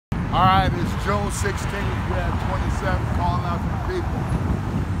All right, it's June 16th. We're at 27, calling out to the people.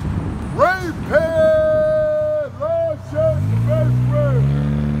 Repent! Lord, show the best word.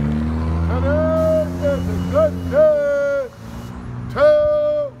 Today is a good day to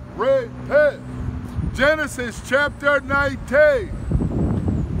repent. Genesis chapter 19,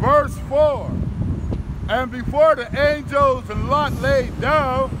 verse 4. And before the angels and Lot laid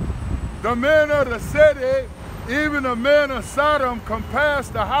down, the men of the city, even the men of Sodom,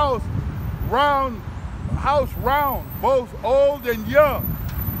 compassed the house round, both old and young,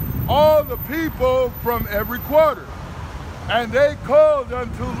 all the people from every quarter. And they called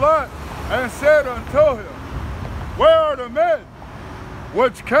unto Lot and said unto him, Where are the men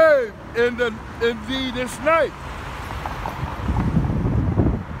which came in thee this night?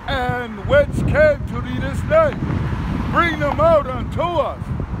 And which came to thee this night? Bring them out unto us,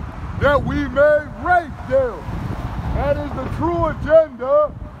 that we may rape them. That is the true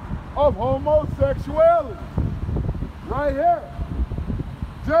agenda of homosexuality. Right here.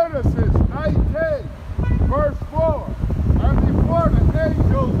 Genesis 19, verse 4. And before the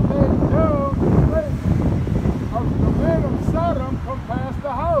angels laid down the place of the men of Sodom compassed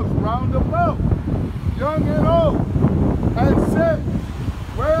the house round about, young and old, and said,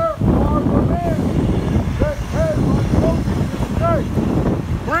 Where are the men that came unto this night?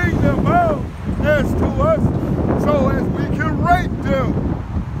 Bring them out as to us, so as we can rape them.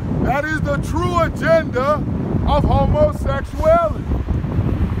 That is the true agenda of homosexuality.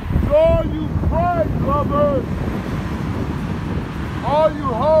 So all you pride lovers, all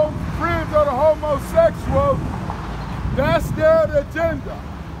you friends of the homosexuals, that's their agenda.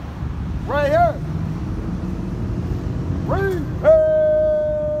 Right here. Repent,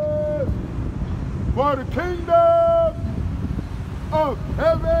 for the kingdom of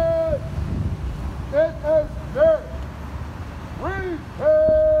heaven it is near.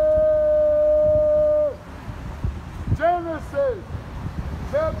 Repent. Genesis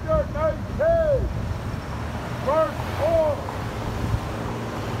chapter 19, verse 4.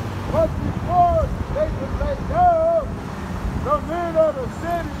 But before they could lay down, the men of the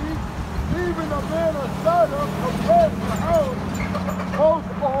city, even the men of Sodom, compared the house, both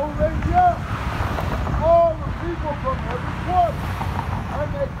old and young, all the people from every quarter. And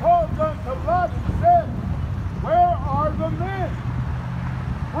they called unto Lot and said, Where are the men?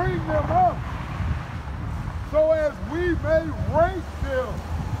 Bring them up, so as we may rape them.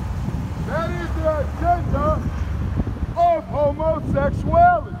 That is the agenda of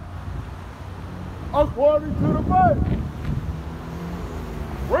homosexuality, according to the Bible.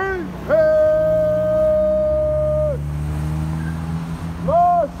 Repent,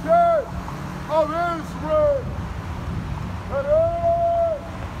 Lord Church of Israel. Today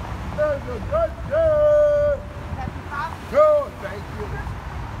is a good day. Good, thank you.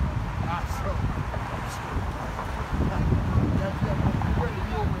 Awesome.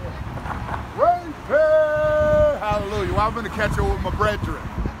 Repent. Hallelujah. Well, I'm going to catch up with my brethren.